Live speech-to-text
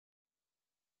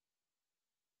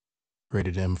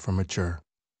Rated M for mature.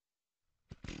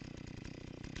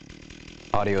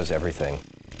 Audio is everything.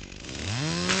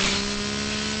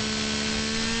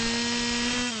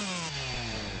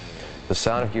 The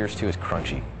sound of Gears 2 is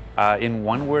crunchy. In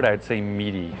one word, I'd say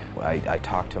meaty. I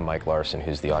talked to Mike Larson,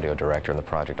 who's the audio director on the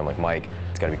project. I'm like, Mike,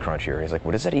 it's got to be crunchier. He's like,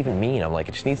 what does that even mean? I'm like,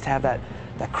 it just needs to have that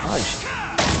crunch.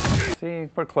 See,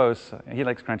 we're close. He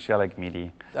likes crunchy, I like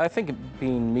meaty. I think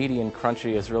being meaty and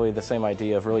crunchy is really the same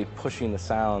idea of really pushing the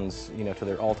sounds, to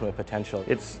their ultimate potential.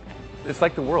 It's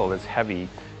like the world. It's heavy.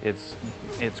 It's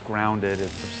grounded.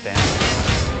 It's substantial.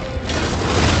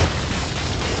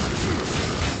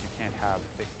 You can't have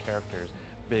thick characters,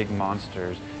 big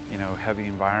monsters, heavy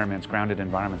environments, grounded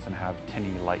environments, and have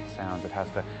tinny, light sounds.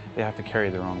 They have to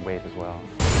carry their own weight as well.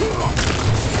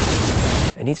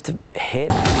 It needs to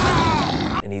hit,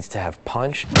 it needs to have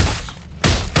punch,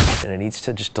 and it needs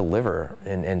to just deliver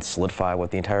and solidify what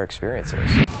the entire experience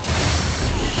is.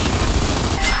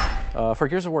 For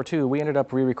Gears of War 2, we ended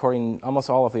up re-recording almost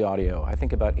all of the audio. I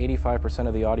think about 85%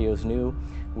 of the audio is new.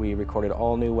 We recorded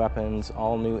all new weapons,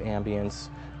 all new ambience,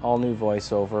 all new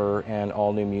voiceover, and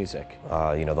all new music.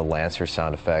 The Lancer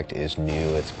sound effect is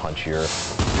new, it's punchier.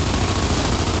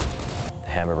 The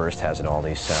Hammerburst has an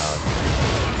all-new sound.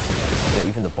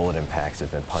 Even the bullet impacts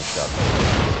have been punched up.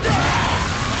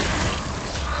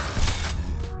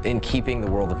 In keeping the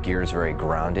world of Gears very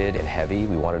grounded and heavy,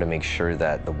 we wanted to make sure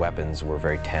that the weapons were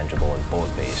very tangible and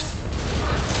bullet-based.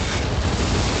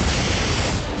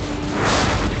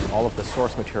 All of the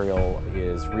source material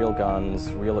is real guns,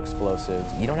 real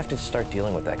explosives. You don't have to start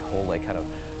dealing with that whole kind of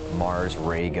Mars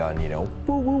ray gun, woo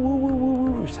woo woo woo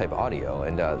woo woo type audio,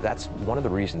 and that's one of the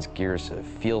reasons Gears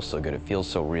feels so good. It feels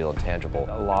so real and tangible.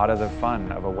 A lot of the fun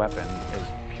of a weapon is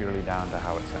purely down to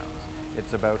how it sounds.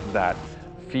 It's about that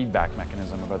feedback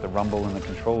mechanism, about the rumble in the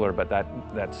controller, but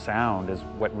that sound is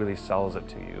what really sells it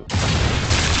to you.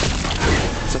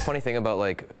 It's a funny thing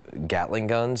about Gatling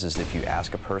guns is if you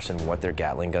ask a person what their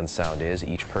Gatling gun sound is,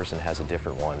 each person has a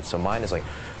different one. So mine is like,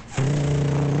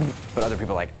 but other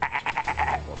people are like,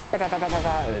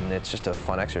 and it's just a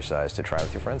fun exercise to try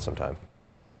with your friends sometime.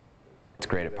 It's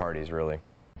great at parties, really.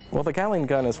 Well, the Gatling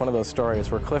gun is one of those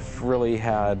stories where Cliff really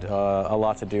had a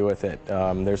lot to do with it.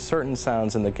 There's certain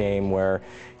sounds in the game where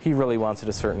he really wants it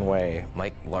a certain way.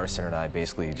 Mike Larson and I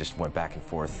basically just went back and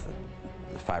forth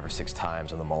 5 or 6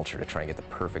 times on the mulcher to try and get the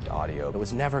perfect audio. It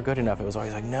was never good enough. It was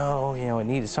always like, no,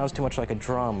 it sounds too much like a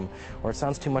drum, or it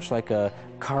sounds too much like a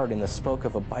cart in the spoke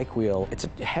of a bike wheel. It's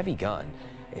a heavy gun.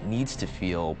 It needs to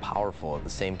feel powerful. At the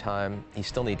same time, you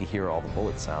still need to hear all the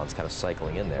bullet sounds kind of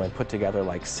cycling in there. I put together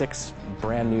 6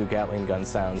 brand new Gatling gun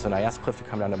sounds, and I asked Cliff to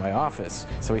come down to my office.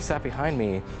 So he sat behind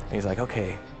me, and he's like,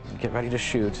 okay, get ready to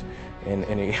shoot. And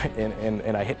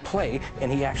I hit play, and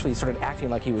he actually started acting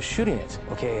like he was shooting it.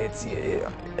 Okay,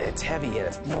 it's heavy, and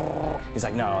it's... He's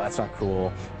like, no, that's not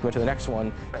cool. We went to the next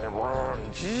one, and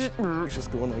it's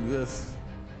just going like this.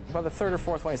 By the 3rd or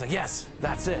 4th one, he's like, yes,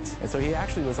 that's it. And so he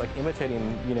actually was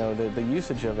imitating, the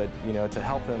usage of it, to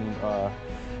help him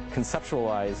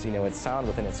conceptualize, its sound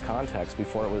within its context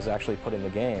before it was actually put in the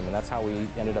game. And that's how we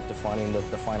ended up defining the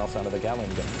final sound of the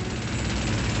Gatling gun.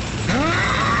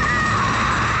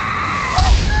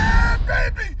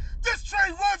 Baby, this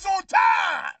train runs on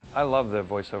time! I love the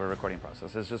voiceover recording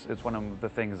process. It's one of the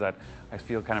things that I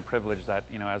feel kind of privileged that,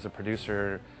 as a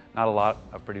producer, not a lot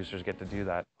of producers get to do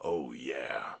that. Oh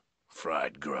yeah,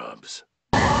 fried grubs.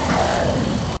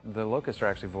 The Locusts are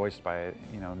actually voiced by,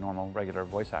 normal, regular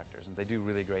voice actors, and they do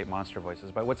really great monster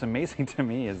voices. But what's amazing to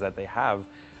me is that they have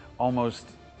almost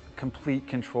complete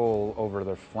control over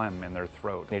their phlegm in their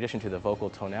throat. In addition to the vocal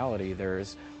tonality,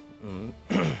 there's...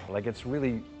 it's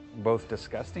really both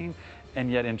disgusting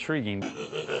and yet intriguing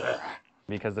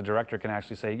because the director can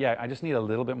actually say, yeah, I just need a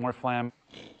little bit more phlegm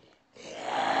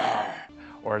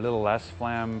or a little less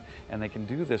phlegm, and they can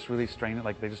do this really strange,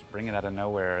 they just bring it out of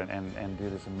nowhere and do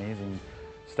this amazing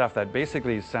stuff that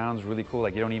basically sounds really cool.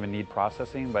 You don't even need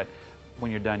processing, but when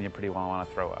you're done, you pretty well want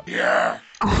to throw up. Yeah!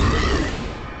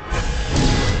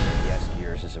 Yes,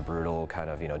 Gears is a brutal kind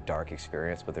of, dark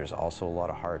experience, but there's also a lot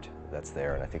of heart that's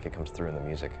there, and I think it comes through in the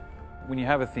music. When you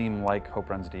have a theme like Hope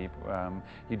Runs Deep,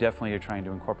 you definitely are trying to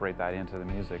incorporate that into the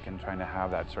music and trying to have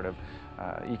that sort of,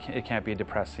 it can't be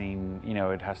depressing,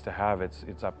 it has to have its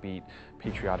upbeat,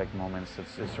 patriotic moments,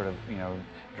 it's sort of,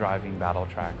 driving battle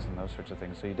tracks and those sorts of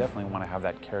things. So you definitely want to have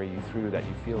that carry you through, that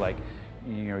you feel like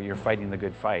you're fighting the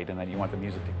good fight and that you want the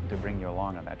music to bring you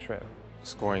along on that trip.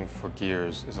 Scoring for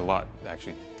Gears is a lot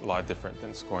different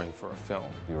than scoring for a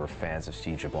film. We were fans of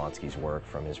Steve Jablonsky's work,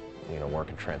 from his work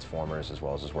in Transformers as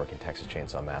well as his work in Texas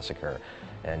Chainsaw Massacre.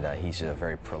 and he's a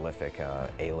very prolific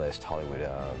A-list Hollywood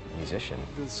musician.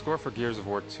 The score for Gears of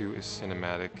War 2 is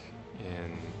cinematic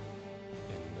in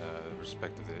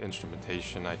respect of the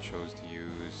instrumentation I chose to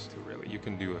use. You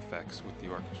can do effects with the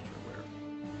orchestra where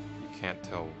you can't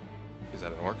tell, is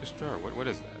that an orchestra or what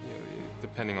is that? You know,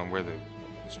 depending on where the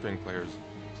string players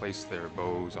place their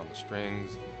bows on the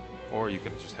strings, or you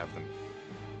can just have them,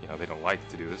 you know, they don't like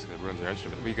to do this because it ruins their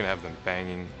instrument, but you can have them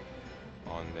banging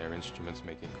on their instruments,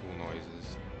 making cool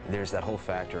noises. There's that whole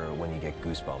factor when you get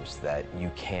goosebumps that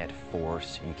you can't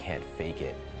force, you can't fake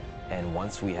it. And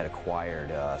once we had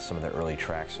acquired some of the early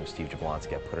tracks from Steve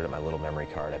Jablonsky, I put it in my little memory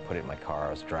card, I put it in my car,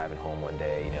 I was driving home one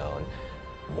day, you know,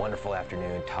 and wonderful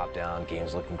afternoon, top down,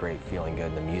 game's looking great, feeling good,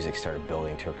 and the music started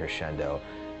building to a crescendo.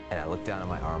 And I looked down at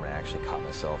my arm and I actually caught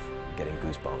myself getting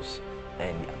goosebumps.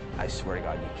 And I swear to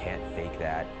God, you can't fake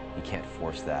that, you can't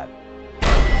force that.